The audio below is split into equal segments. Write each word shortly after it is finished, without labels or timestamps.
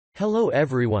Hello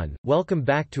everyone, welcome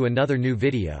back to another new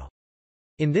video.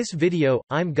 In this video,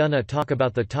 I'm gonna talk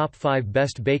about the top 5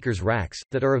 best baker's racks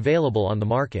that are available on the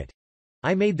market.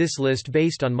 I made this list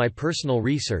based on my personal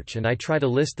research and I try to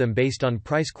list them based on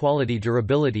price, quality,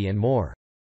 durability and more.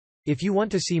 If you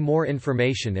want to see more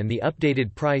information and the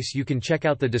updated price, you can check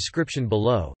out the description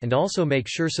below, and also make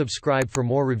sure subscribe for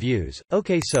more reviews.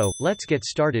 Okay, so let's get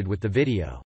started with the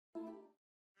video.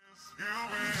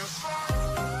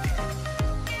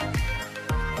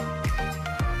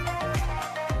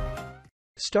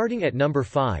 Starting at number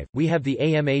 5, we have the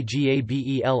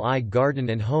AMAGABELI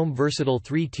Garden and Home Versatile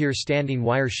 3-Tier Standing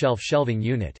Wire Shelf Shelving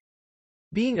Unit.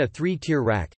 Being a 3-tier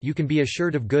rack, you can be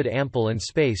assured of good ample and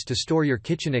space to store your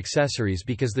kitchen accessories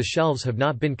because the shelves have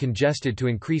not been congested to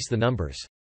increase the numbers.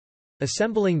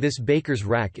 Assembling this baker's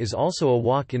rack is also a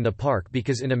walk in the park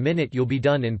because in a minute you'll be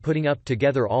done in putting up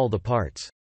together all the parts.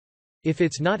 If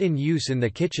it's not in use in the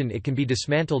kitchen, it can be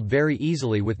dismantled very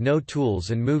easily with no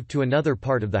tools and moved to another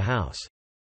part of the house.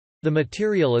 The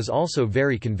material is also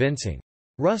very convincing.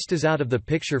 Rust is out of the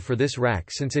picture for this rack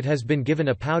since it has been given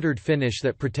a powdered finish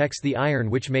that protects the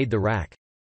iron which made the rack.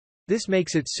 This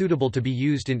makes it suitable to be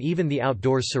used in even the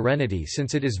outdoors serenity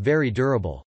since it is very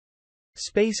durable.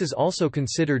 Space is also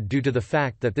considered due to the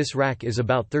fact that this rack is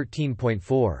about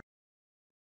 13.4.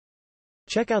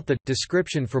 Check out the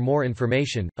description for more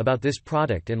information about this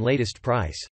product and latest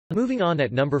price. Moving on,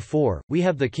 at number 4, we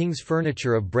have the King's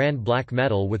Furniture of brand black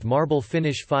metal with marble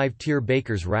finish 5-tier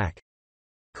baker's rack.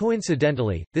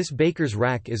 Coincidentally, this baker's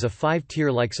rack is a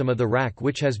 5-tier like some of the rack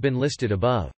which has been listed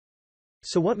above.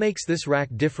 So what makes this rack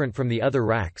different from the other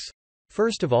racks?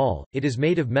 First of all, it is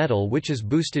made of metal which is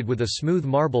boosted with a smooth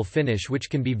marble finish which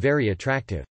can be very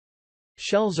attractive.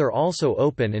 Shelves are also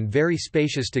open and very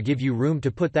spacious to give you room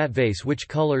to put that vase which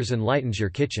colors and lightens your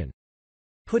kitchen.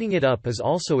 Putting it up is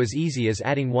also as easy as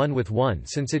adding one with one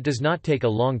since it does not take a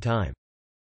long time.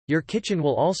 Your kitchen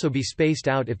will also be spaced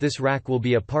out if this rack will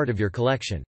be a part of your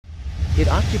collection. It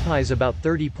occupies about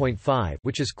 30.5,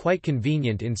 which is quite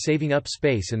convenient in saving up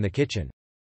space in the kitchen.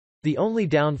 The only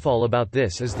downfall about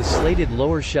this is the slated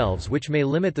lower shelves which may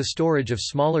limit the storage of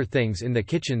smaller things in the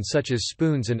kitchen such as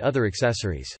spoons and other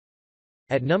accessories.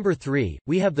 At number 3,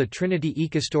 we have the TRINITY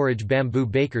EcoStorage Bamboo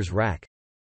Baker's Rack.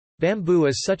 Bamboo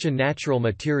is such a natural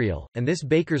material, and this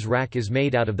baker's rack is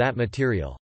made out of that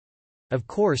material. Of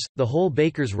course, the whole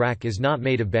baker's rack is not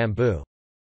made of bamboo.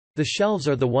 The shelves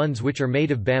are the ones which are made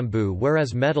of bamboo,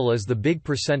 whereas metal is the big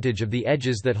percentage of the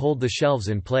edges that hold the shelves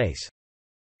in place.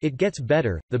 It gets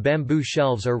better, the bamboo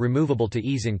shelves are removable to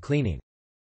ease in cleaning.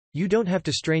 You don't have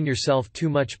to strain yourself too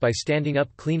much by standing up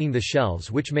cleaning the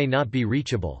shelves which may not be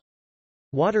reachable.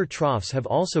 Water troughs have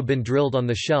also been drilled on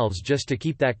the shelves just to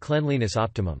keep that cleanliness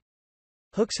optimum.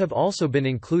 Hooks have also been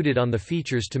included on the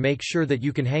features to make sure that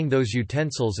you can hang those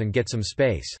utensils and get some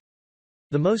space.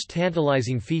 The most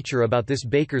tantalizing feature about this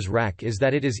baker's rack is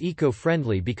that it is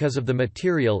eco-friendly because of the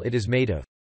material it is made of.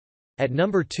 At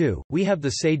number 2, we have the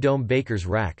Say Dome Baker's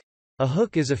Rack. A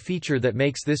hook is a feature that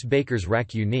makes this baker's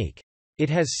rack unique. It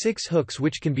has 6 hooks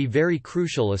which can be very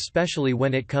crucial, especially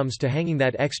when it comes to hanging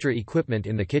that extra equipment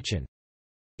in the kitchen.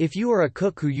 If you are a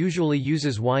cook who usually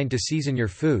uses wine to season your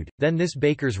food, then this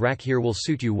baker's rack here will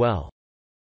suit you well.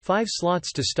 5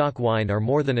 slots to stock wine are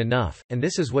more than enough, and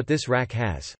this is what this rack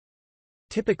has.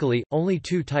 Typically, only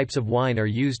 2 types of wine are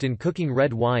used in cooking: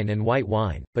 red wine and white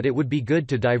wine, but it would be good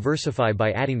to diversify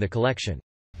by adding the collection.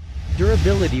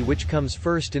 Durability, which comes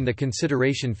first in the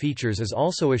consideration features, is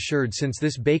also assured since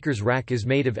this baker's rack is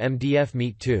made of MDF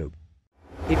meat tube.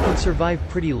 It can survive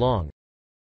pretty long.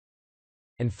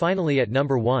 And finally, at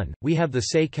number 1, we have the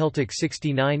Say Celtic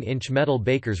 69-inch metal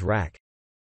baker's rack.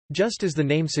 Just as the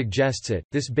name suggests it,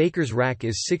 this baker's rack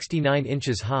is 69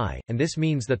 inches high, and this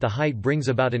means that the height brings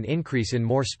about an increase in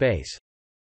more space.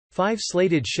 5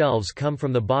 slated shelves come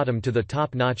from the bottom to the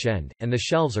top notch end, and the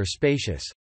shelves are spacious.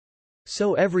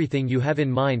 So everything you have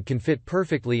in mind can fit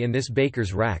perfectly in this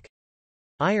baker's rack.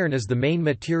 Iron is the main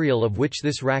material of which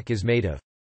this rack is made of.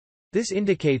 This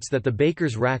indicates that the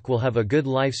baker's rack will have a good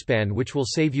lifespan, which will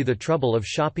save you the trouble of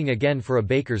shopping again for a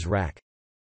baker's rack.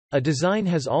 A design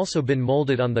has also been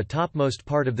molded on the topmost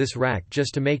part of this rack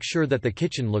just to make sure that the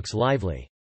kitchen looks lively.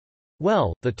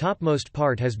 Well, the topmost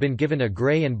part has been given a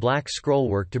gray and black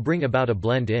scrollwork to bring about a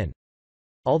blend in.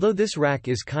 Although this rack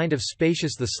is kind of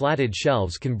spacious, the slatted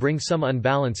shelves can bring some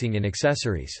unbalancing in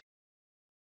accessories.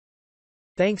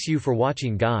 Thanks you for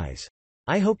watching, guys.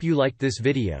 I hope you liked this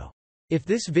video. If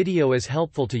this video is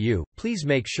helpful to you, please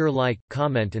make sure like,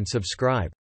 comment and subscribe.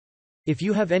 If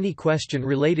you have any question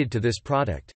related to this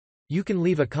product, you can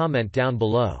leave a comment down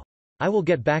below. I will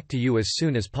get back to you as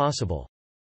soon as possible.